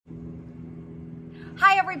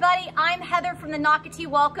Hi everybody, I'm Heather from the Nocatee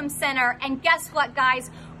Welcome Center, and guess what guys?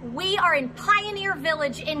 We are in Pioneer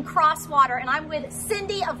Village in Crosswater, and I'm with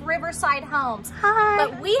Cindy of Riverside Homes. Hi.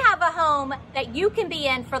 But we have a home that you can be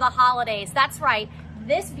in for the holidays. That's right.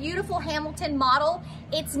 This beautiful Hamilton model,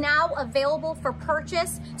 it's now available for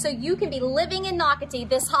purchase, so you can be living in Nocatee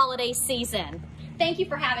this holiday season. Thank you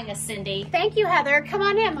for having us, Cindy. Thank you, Heather. Come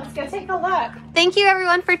on in, let's go take a look. Thank you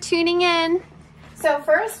everyone for tuning in. So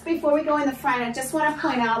first, before we go in the front, I just want to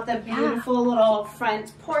point out the beautiful little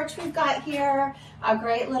front porch we've got here, a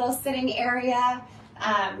great little sitting area,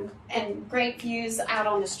 and great views out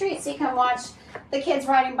on the street, so you can watch the kids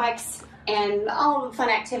riding bikes and all the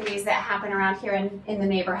fun activities that happen around here in the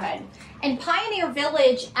neighborhood. And Pioneer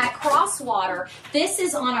Village at Crosswater, this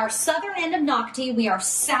is on our southern end of Nocatee. We are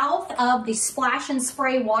south of the Splash and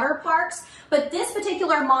Spray water parks, but this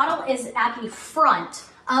particular model is at the front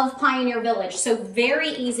of Pioneer Village, so very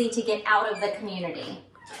easy to get out of the community.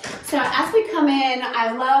 So as we come in,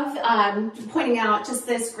 I love pointing out just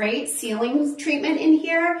this great ceiling treatment in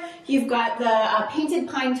here. You've got the painted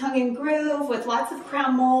pine tongue and groove with lots of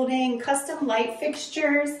crown molding, custom light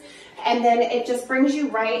fixtures, and then it just brings you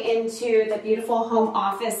right into the beautiful home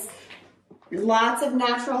office. Lots of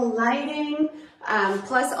natural lighting,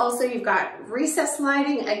 plus also you've got recessed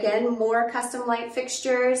lighting, again, more custom light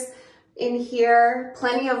fixtures in here,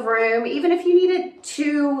 plenty of room. Even if you needed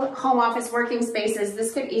 2 home office working spaces,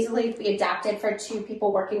 this could easily be adapted for 2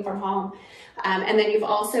 people working from home. And then you've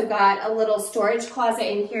also got a little storage closet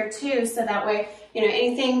in here too, so that way, you know,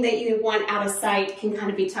 anything that you want out of sight can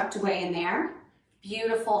kind of be tucked away in there.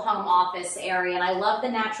 Beautiful home office area, and I love the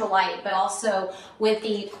natural light, but also with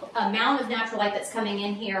the amount of natural light that's coming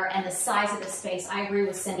in here and the size of the space, I agree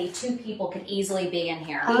with Cindy, 2 people could easily be in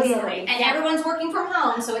here. Oh, yeah. And everyone's working from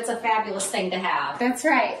home, so it's a fabulous thing to have. That's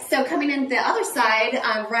right. So coming in the other side,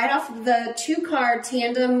 right off of the 2-car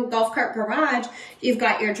tandem golf cart garage, you've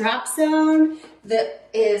got your drop zone that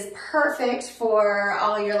is perfect for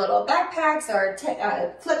all your little backpacks or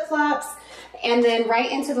flip-flops, and then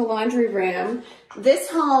right into the laundry room. This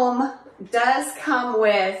home does come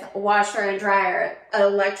with washer and dryer,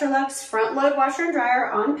 Electrolux front load washer and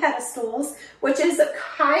dryer on pedestals, which is a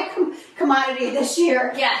high commodity this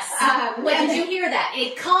year. Yes. Well, did you hear that?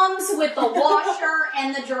 It comes with the washer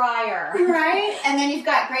and the dryer. Right? And then you've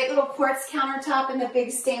got great little quartz countertop and the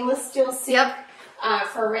big stainless steel sink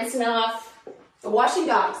for rinsing off the washing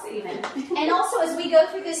dogs even. And also, as we go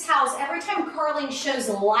through this house, every time Carling shows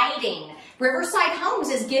lighting, Riverside Homes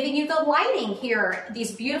is giving you the lighting here.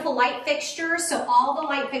 These beautiful light fixtures, so all the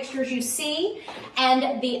light fixtures you see,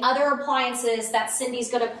 and the other appliances that Cindy's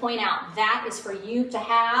going to point out, that is for you to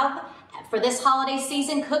have for this holiday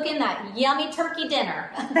season, cooking that yummy turkey dinner.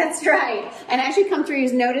 That's right. And as you come through,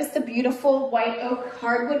 you notice the beautiful white oak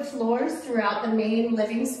hardwood floors throughout the main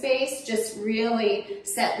living space just really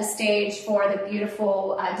set the stage for the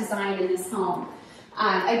beautiful design in this home.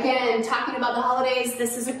 Again, talking about the holidays,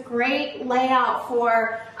 this is a great layout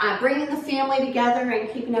for bringing the family together and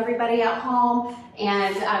keeping everybody at home.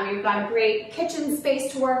 And you've got a great kitchen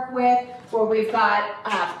space to work with, where we've got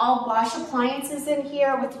all Bosch appliances in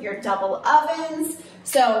here with your double ovens.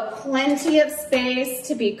 So plenty of space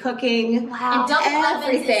to be cooking. Wow. And double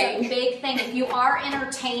ovens is a big thing. If you are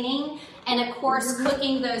entertaining, and of course,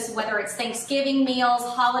 cooking those, whether it's Thanksgiving meals,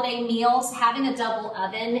 holiday meals, having a double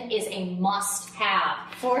oven is a must-have.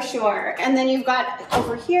 For sure. And then you've got,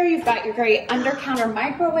 over here, you've got your great under-counter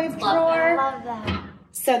microwave drawer. Love that.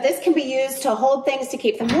 So this can be used to hold things to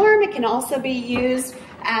keep them warm. It can also be used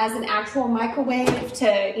as an actual microwave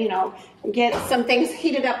to, you know, get some things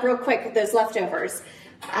heated up real quick with those leftovers.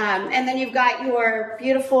 And then you've got your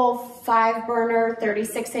beautiful 5-burner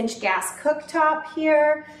 36-inch gas cooktop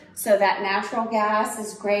here. So that natural gas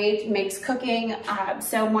is great, makes cooking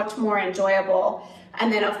so much more enjoyable.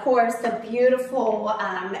 And then of course the beautiful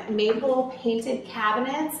maple painted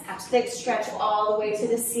cabinets that stretch all the way to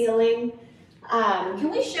the ceiling.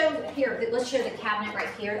 Can we show here, let's show the cabinet right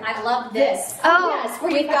here. I love this. Oh, yes,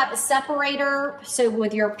 we've got the separator, so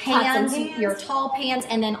with your pans, your tall pans,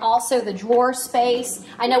 and then also the drawer space.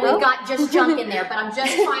 I know we've got just junk in there, but I'm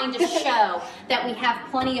just trying to show that we have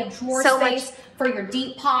plenty of drawer space for your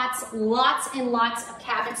deep pots, lots and lots of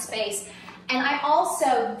cabinet space. And I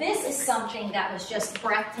also, this is something that was just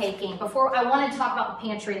breathtaking. Before, I wanted to talk about the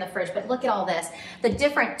pantry and the fridge, but look at all this. The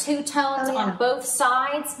different 2-tones on both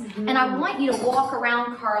sides. And I want you to walk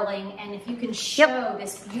around, Carling, and if you can show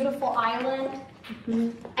this beautiful island.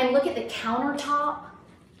 And look at the countertop.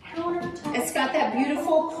 It's got that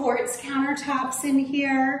beautiful quartz countertops in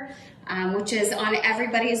here. which is on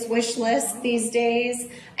everybody's wish list these days.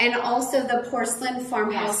 And also the porcelain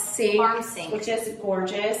farmhouse sink, which is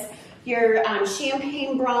gorgeous. Your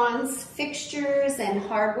champagne bronze fixtures and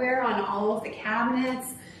hardware on all of the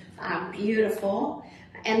cabinets, beautiful.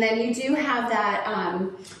 And then you do have that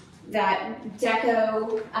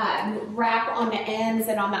deco wrap on the ends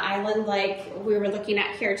and on the island like we were looking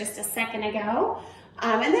at here just a second ago.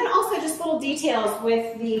 And then also just little details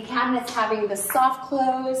with the cabinets having the soft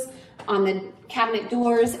close on the cabinet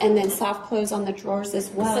doors and then soft close on the drawers as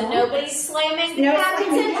well. So nobody's slamming the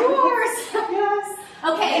cabinets and drawers. Yes.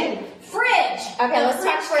 Okay, fridge. Okay, let's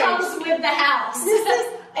talk fridge. Comes with the house. This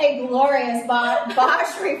is a glorious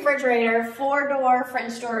Bosch refrigerator, 4-door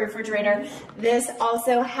French door refrigerator. This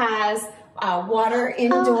also has water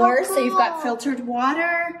indoors, so you've got filtered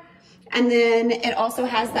water. And then it also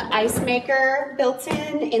has the ice maker built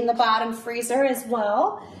in the bottom freezer as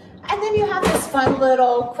well. And then you have this fun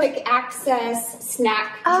little quick access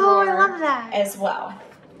snack drawer I love that. as well.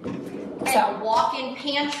 And walk-in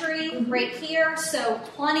pantry right here, so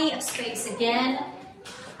plenty of space again.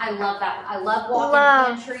 I love that. I love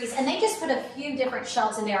walk-in pantries, and they just put a few different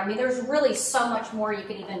shelves in there. I mean, there's really so much more you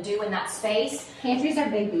can even do in that space. Pantries are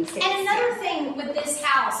big these days. And another thing with this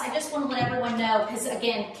house, I just want to let everyone know, because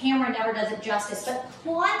again, camera never does it justice, but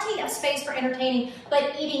plenty of space for entertaining,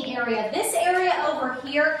 but eating area. This area over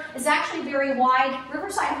here is actually very wide.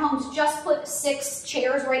 Riverside Homes just put 6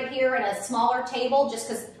 chairs right here and a smaller table just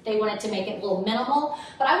because they wanted to make it a little minimal.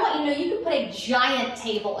 But I want you to know you can put a giant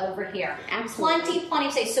table over here. Absolutely. Plenty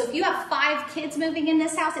of space. So if you have 5 kids moving in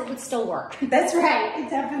this house, it would still work. That's right, it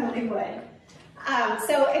definitely would.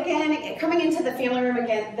 So again, coming into the family room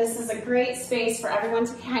again, this is a great space for everyone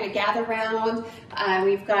to kind of gather around.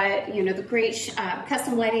 We've got, you know, the great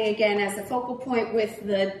custom lighting again as a focal point with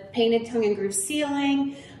the painted tongue and groove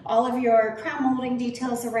ceiling, all of your crown molding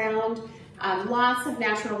details around, lots of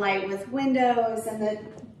natural light with windows and the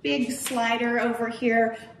big slider over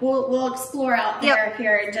here. We'll explore out there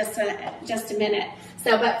here in just a minute.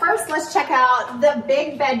 So, but first let's check out the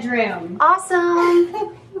big bedroom.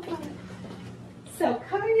 Awesome. So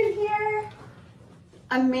coming in here,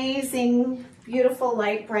 amazing, beautiful,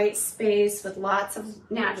 light, bright space with lots of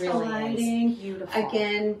natural lighting. Beautiful.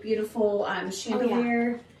 Again, beautiful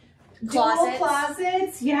chandelier. Closets. Dual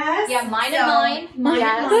closets, yes. Yeah, mine and mine. Mine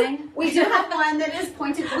and mine. We do have one that is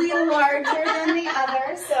pointedly larger than the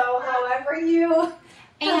other, so however you...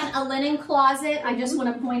 And a linen closet, I just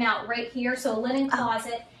want to point out right here, so a linen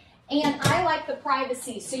closet. And I like the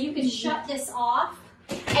privacy, so you can shut this off,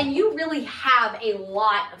 and you really have a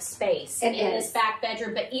lot of space in this back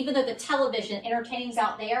bedroom. But even though the television entertaining's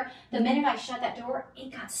out there, the minute I shut that door,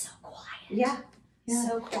 it got so quiet. Yeah.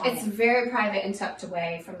 So quiet. It's very private and tucked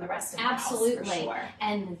away from the rest of the house, for sure.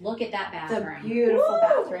 And look at that bathroom. The beautiful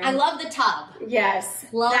bathroom. I love the tub. Yes.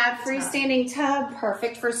 Love that freestanding tub,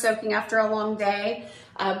 perfect for soaking after a long day.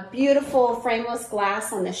 Beautiful frameless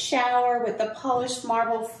glass on the shower with the polished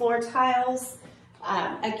marble floor tiles.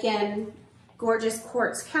 Again, gorgeous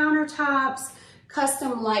quartz countertops,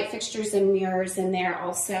 custom light fixtures and mirrors in there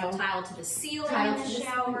also. Tile to the ceiling in the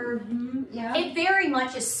shower. Yeah. It very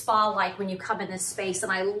much is spa-like when you come in this space,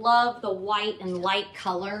 and I love the white and light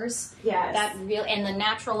colors. Yes. And the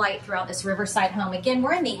natural light throughout this Riverside home. Again,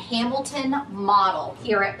 we're in the Hamilton model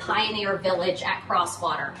here at Pioneer Village at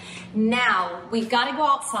Crosswater. Now, we've got to go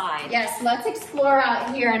outside. Yes, let's explore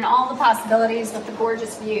out here and all the possibilities with the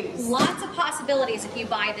gorgeous views. Lots of possibilities if you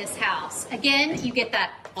buy this house. Again, you get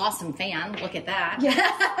that awesome fan. Look at that.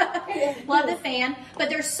 Yes. Love the fan. But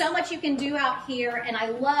there's so much you can do out here, and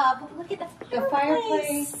I love, look at the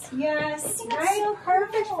fireplace. Yes, right. So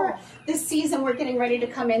perfect for this season we're getting ready to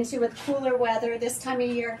come into with cooler weather this time of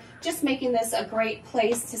year. Just making this a great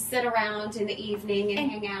place to sit around in the evening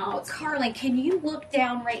and hang out. Carly, can you look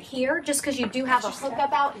down right here just because you do have a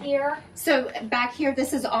hookup out here? So back here,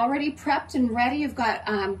 this is already prepped and ready. You've got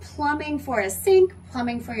plumbing for a sink,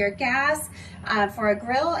 plumbing for your gas, for a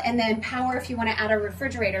grill, and then power if you want to add a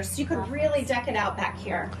refrigerator. So you could really deck it out back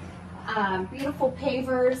here. Beautiful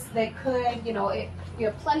pavers that could, you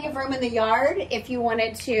have plenty of room in the yard if you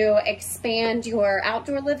wanted to expand your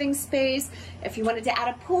outdoor living space. If you wanted to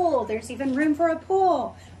add a pool, there's even room for a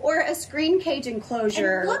pool or a screen cage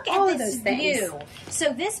enclosure. And look all at of this those things. view.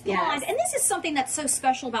 So this pond, and this is something that's so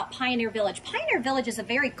special about Pioneer Village. Pioneer Village is a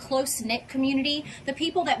very close-knit community. The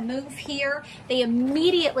people that move here, they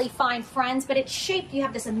immediately find friends, but it's shaped, you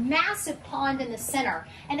have this massive pond in the center,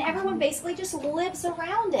 and everyone basically just lives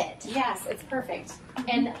around it. Yes, it's perfect.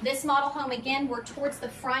 And this model home, again, we're towards the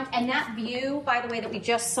front, and that view, by the way, that we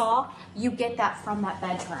just saw, you get that from that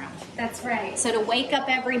bedroom. That's right. So to wake up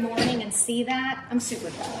every morning and see that, I'm super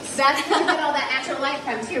excited. That's where you get all that natural light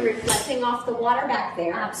from too, reflecting off the water back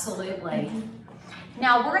there. Absolutely.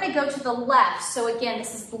 Now we're going to go to the left. So again,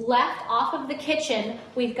 this is left off of the kitchen.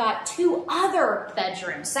 We've got 2 other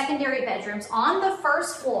bedrooms, secondary bedrooms on the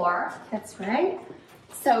first floor. That's right.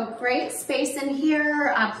 So great space in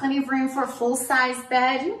here, plenty of room for a full-size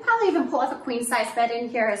bed. You can probably even pull off a queen-size bed in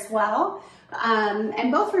here as well.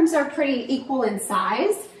 And both rooms are pretty equal in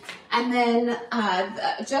size. And then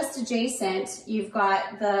just adjacent, you've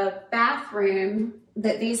got the bathroom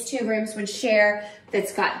that these 2 rooms would share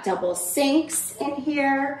that's got double sinks in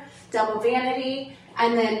here, double vanity,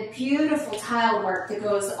 and then beautiful tile work that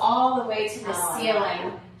goes all the way to the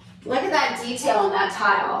ceiling. Look at that detail on that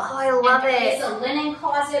tile. Oh, I love it. It's a linen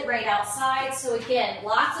closet right outside. So again,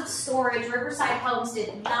 lots of storage. Riverside Homes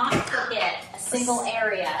did not forget a single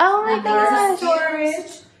area. Oh my gosh.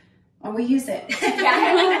 Storage. Oh, we use it.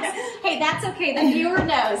 Yeah. Hey, that's okay. The viewer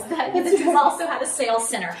knows that this is also had a sales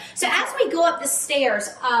center. So as we go up the stairs,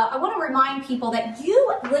 I want to remind people that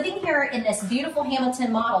you living here in this beautiful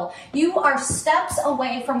Hamilton model, you are steps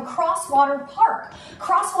away from Crosswater Park.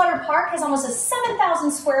 Crosswater Park has almost a 7,000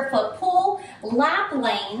 square foot pool, lap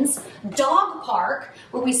lanes, dog park,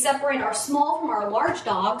 where we separate our small from our large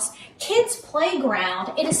dogs, kids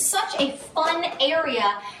playground. It is such a fun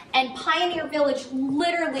area. And Pioneer Village,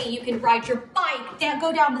 literally, you can ride your bike,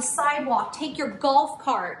 go down the sidewalk, take your golf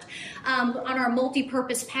cart on our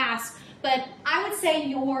multi-purpose pass. But I would say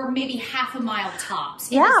you're maybe half a mile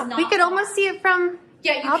tops. Yeah, we could almost see it from...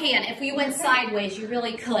 Yeah, you can. If we went sideways, you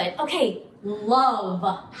really could. Okay, love.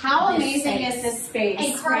 How amazing is this space?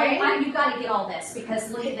 Hey, Carly, you've got to get all this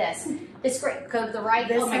because look at this. This great. Go to the right.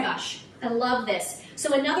 Oh my gosh. I love this.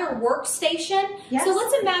 So another workstation. Yes. So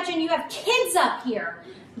let's imagine you have kids up here.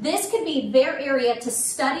 This could be their area to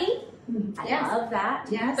study. I love that.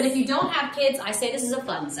 Yes. But if you don't have kids, I say this is a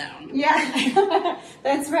fun zone. Yeah,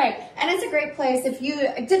 that's right. And it's a great place. If you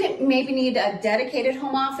didn't maybe need a dedicated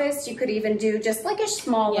home office, you could even do just like a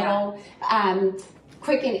small little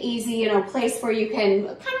quick and easy, place where you can,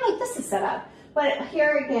 kind of like this is set up. But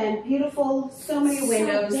here again, beautiful, so many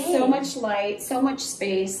windows, so much light, so much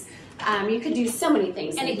space. You could do so many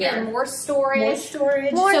things. And in again, here. more storage. More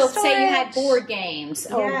storage. So say you had board games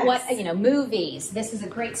or Yes. movies. This is a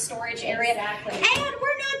great storage area. Exactly. And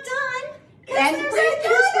we're not done. And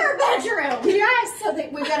There's another bedroom. Yes, so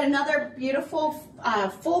we've got another beautiful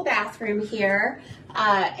full bathroom here,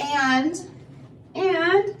 and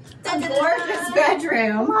a gorgeous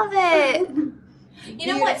bedroom. Love it.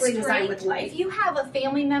 You know what's Beautifully designed great? with light. If you have a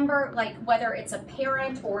family member, like whether it's a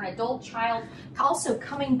parent or an adult child, also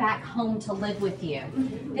coming back home to live with you,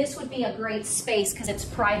 this would be a great space because it's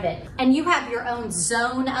private. And you have your own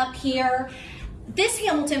zone up here. This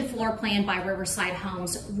Hamilton floor plan by Riverside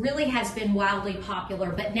Homes really has been wildly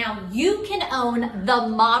popular, but now you can own the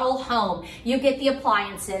model home. You get the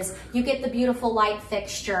appliances, you get the beautiful light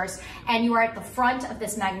fixtures, and you are at the front of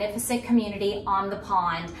this magnificent community on the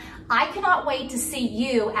pond. I cannot wait to see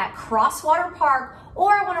you at Crosswater Park,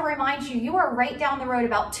 or I want to remind you, you are right down the road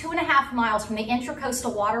about 2.5 miles from the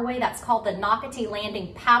Intracoastal Waterway. That's called the Nocatee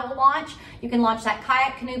Landing Paddle Launch. You can launch that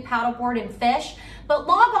kayak, canoe, paddleboard, and fish. But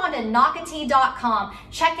log on to Nocatee.com.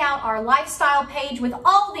 Check out our lifestyle page with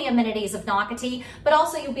all the amenities of Nocatee, but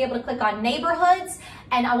also you'll be able to click on neighborhoods.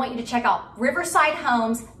 And I want you to check out Riverside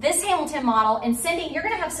Homes, this Hamilton model. And Cindy, you're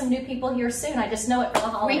going to have some new people here soon. I just know it for the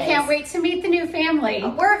holidays. We can't wait to meet the new family.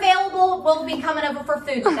 We're available. We'll be coming over for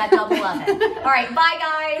food with that double oven. All right, bye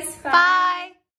guys. Bye.